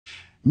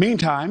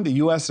Meantime, the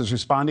U.S. is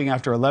responding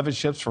after 11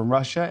 ships from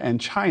Russia and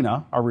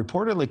China are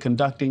reportedly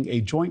conducting a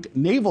joint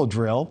naval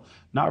drill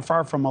not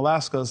far from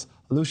Alaska's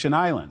Alaskan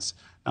Islands.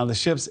 Now, the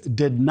ships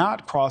did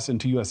not cross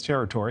into U.S.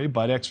 territory,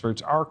 but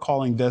experts are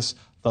calling this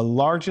the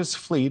largest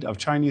fleet of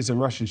Chinese and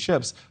Russian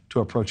ships to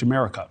approach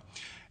America.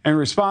 In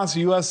response, the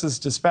U.S. is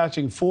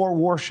dispatching 4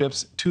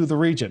 warships to the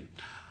region.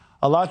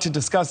 A lot to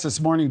discuss this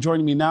morning.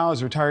 Joining me now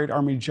is retired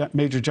Army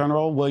Major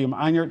General William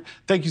Enyart.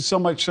 Thank you so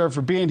much, sir,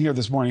 for being here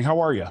this morning. How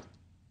are you?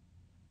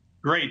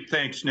 Great.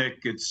 Thanks,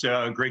 Nick. It's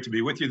great to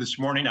be with you this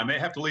morning. I may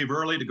have to leave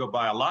early to go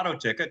buy a lotto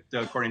ticket,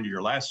 according to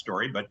your last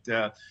story, but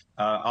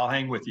I'll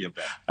hang with you a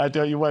bit. I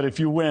tell you what, if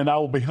you win, I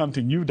will be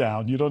hunting you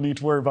down. You don't need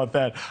to worry about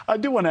that. I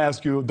do want to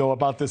ask you, though,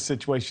 about this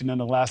situation in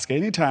Alaska.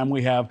 Anytime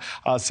we have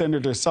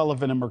Senator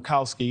Sullivan and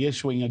Murkowski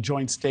issuing a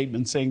joint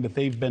statement saying that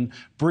they've been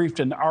briefed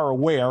and are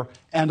aware,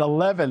 and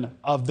 11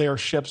 of their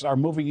ships are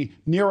moving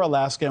near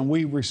Alaska, and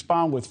we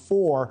respond with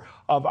 4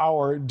 of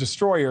our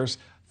destroyers,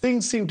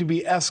 things seem to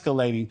be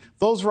escalating.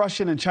 Those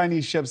Russian and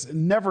Chinese ships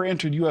never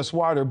entered U.S.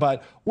 water,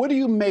 but what do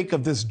you make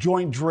of this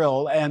joint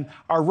drill? And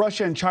are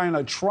Russia and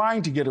China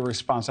trying to get a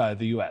response out of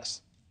the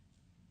U.S.?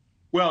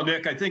 Well,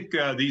 Nick, I think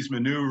these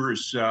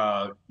maneuvers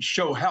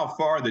show how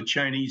far the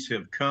Chinese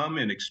have come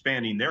in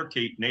expanding their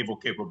naval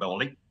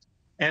capability.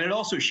 And it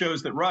also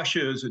shows that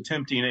Russia is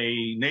attempting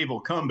a naval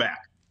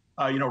comeback.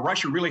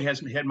 Russia really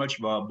hasn't had much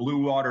of a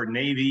blue water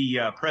Navy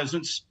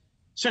presence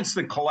since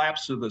the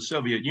collapse of the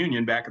Soviet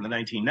Union back in the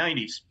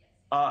 1990s.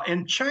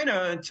 And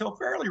China, until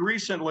fairly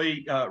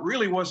recently,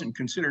 really wasn't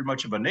considered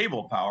much of a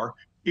naval power,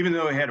 even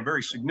though it had a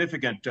very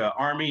significant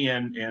army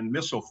and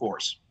missile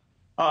force.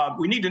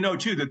 We need to know,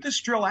 too, that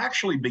this drill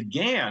actually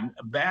began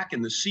back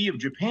in the Sea of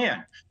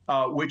Japan,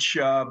 which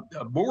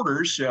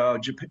borders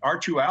our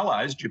 2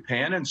 allies,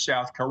 Japan and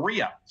South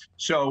Korea.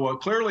 So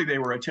clearly they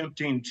were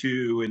attempting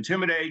to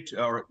intimidate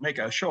or make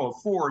a show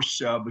of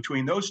force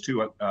between those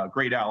 2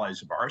 great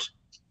allies of ours.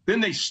 Then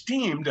they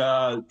steamed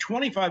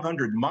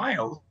 2,500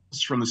 miles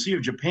from the Sea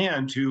of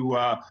Japan to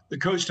the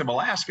coast of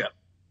Alaska.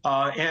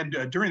 And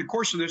during the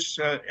course of this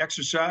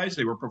exercise,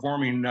 they were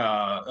performing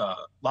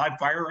live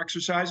fire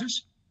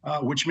exercises,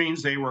 which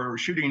means they were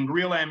shooting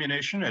real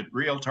ammunition at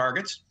real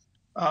targets.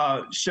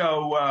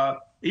 So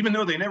even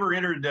though they never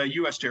entered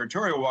U.S.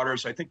 territorial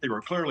waters, I think they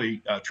were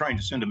clearly trying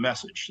to send a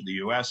message to the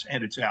U.S.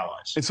 and its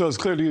allies. And so it's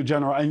clear to you,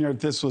 General Enyart,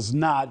 this was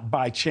not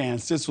by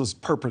chance. This was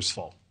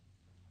purposeful.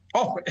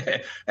 Oh,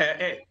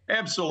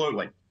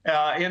 absolutely.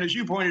 And as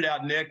you pointed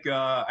out, Nick,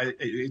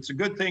 it's a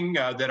good thing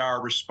that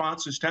our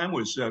response this time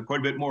was quite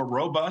a bit more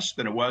robust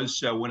than it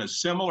was when a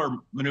similar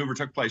maneuver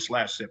took place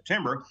last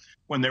September,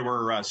 when there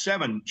were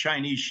 7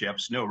 Chinese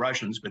ships, no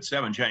Russians, but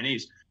 7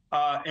 Chinese.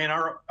 And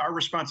our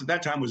response at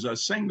that time was a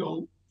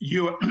single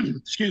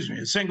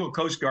a single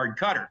Coast Guard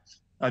cutter.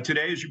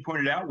 Today, as you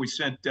pointed out, we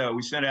sent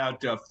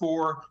out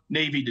 4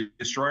 Navy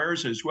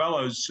destroyers as well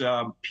as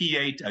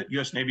P-8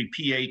 U.S. Navy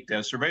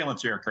P-8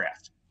 surveillance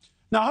aircraft.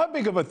 Now, how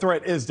big of a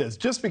threat is this?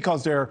 Just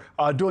because they're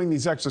doing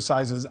these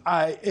exercises,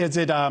 I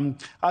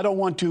don't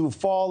want to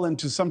fall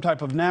into some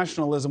type of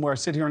nationalism where I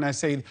sit here and I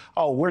say,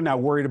 oh, we're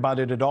not worried about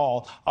it at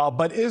all.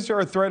 But is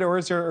there a threat, or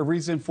is there a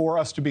reason for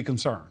us to be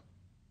concerned?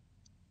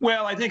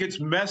 Well, I think it's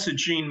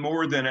messaging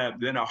more than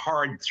a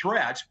hard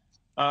threat.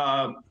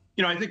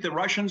 I think the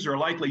Russians are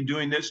likely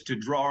doing this to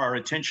draw our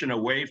attention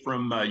away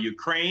from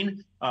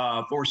Ukraine,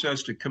 force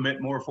us to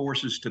commit more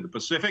forces to the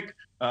Pacific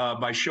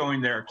by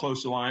showing their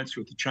close alliance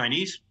with the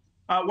Chinese.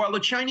 While the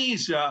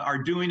Chinese are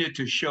doing it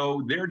to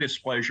show their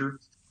displeasure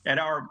at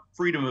our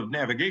freedom of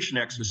navigation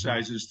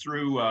exercises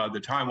through the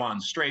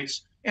Taiwan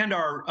Straits and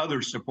our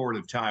other support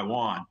of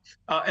Taiwan,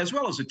 as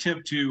well as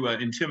attempt to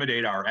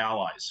intimidate our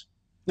allies.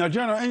 Now,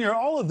 General Enyart,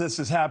 all of this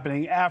is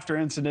happening after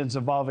incidents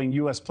involving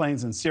U.S.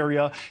 planes in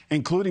Syria,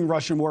 including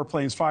Russian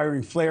warplanes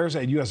firing flares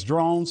at U.S.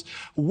 drones.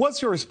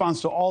 What's your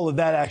response to all of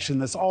that action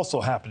that's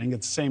also happening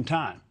at the same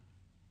time?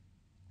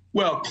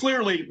 Well,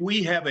 clearly,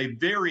 we have a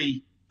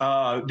very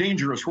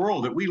dangerous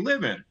world that we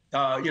live in.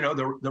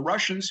 The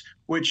Russians,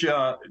 which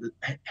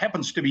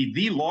happens to be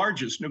the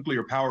largest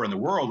nuclear power in the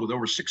world with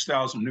over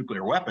 6,000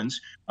 nuclear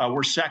weapons.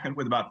 We're second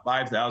with about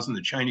 5,000.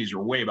 The Chinese are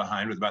way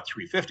behind with about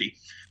 350.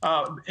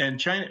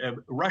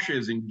 And Russia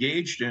is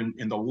engaged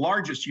in the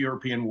largest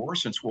European war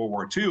since World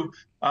War II,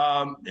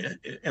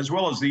 as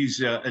well as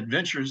these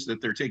adventures that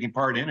they're taking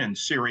part in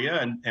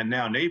Syria and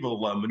now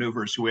naval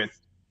maneuvers with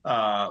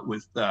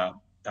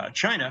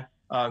China.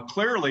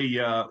 Clearly,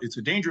 it's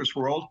a dangerous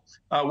world,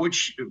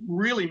 which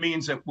really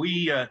means that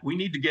we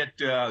need to get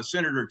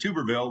Senator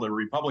Tuberville, the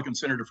Republican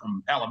senator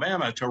from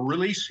Alabama, to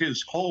release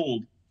his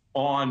hold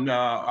on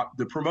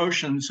the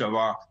promotions of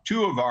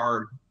 2 of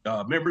our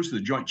members of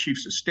the Joint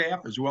Chiefs of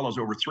Staff, as well as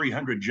over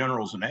 300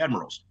 generals and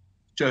admirals.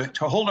 To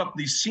hold up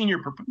these senior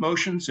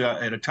promotions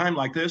at a time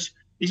like this,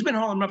 he's been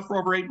holding them up for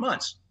over 8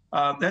 months.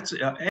 That's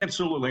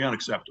absolutely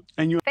unacceptable.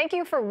 Thank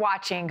you for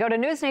watching. Go to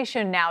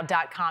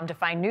newsnationnow.com to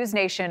find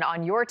NewsNation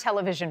on your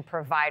television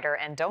provider.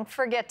 And don't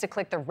forget to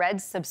click the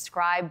red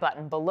subscribe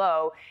button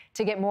below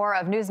to get more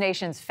of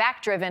NewsNation's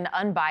fact-driven,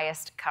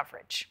 unbiased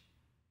coverage.